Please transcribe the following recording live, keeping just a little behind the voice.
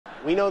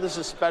We know this is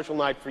a special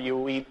night for you.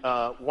 We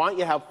want you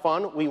to have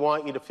fun. We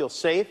want you to feel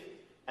safe.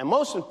 And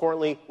most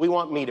importantly, we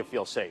want me to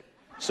feel safe.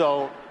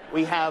 So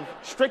we have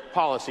strict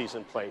policies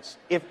in place.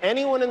 If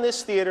anyone in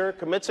this theater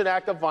commits an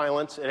act of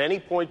violence at any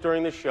point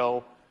during the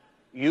show,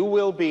 you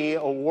will be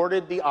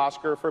awarded the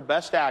Oscar for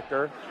Best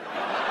Actor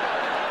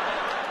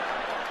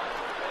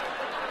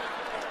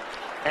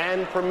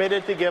and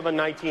permitted to give a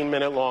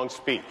 19-minute-long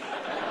speech.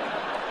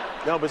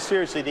 No, but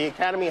seriously, the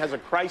Academy has a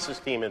crisis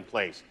team in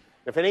place.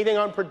 If anything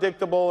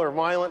unpredictable or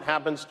violent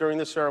happens during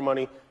the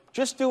ceremony,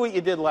 just do what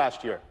you did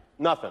last year.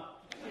 Nothing.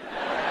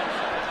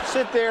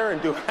 Sit there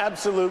and do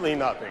absolutely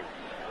nothing.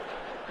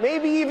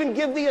 Maybe even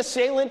give the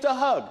assailant a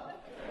hug.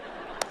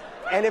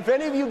 And if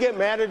any of you get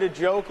mad at a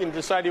joke and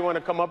decide you want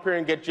to come up here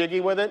and get jiggy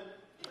with it,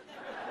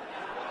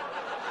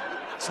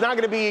 it's not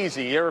going to be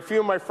easy. There are a few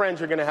of my friends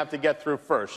you're going to have to get through first.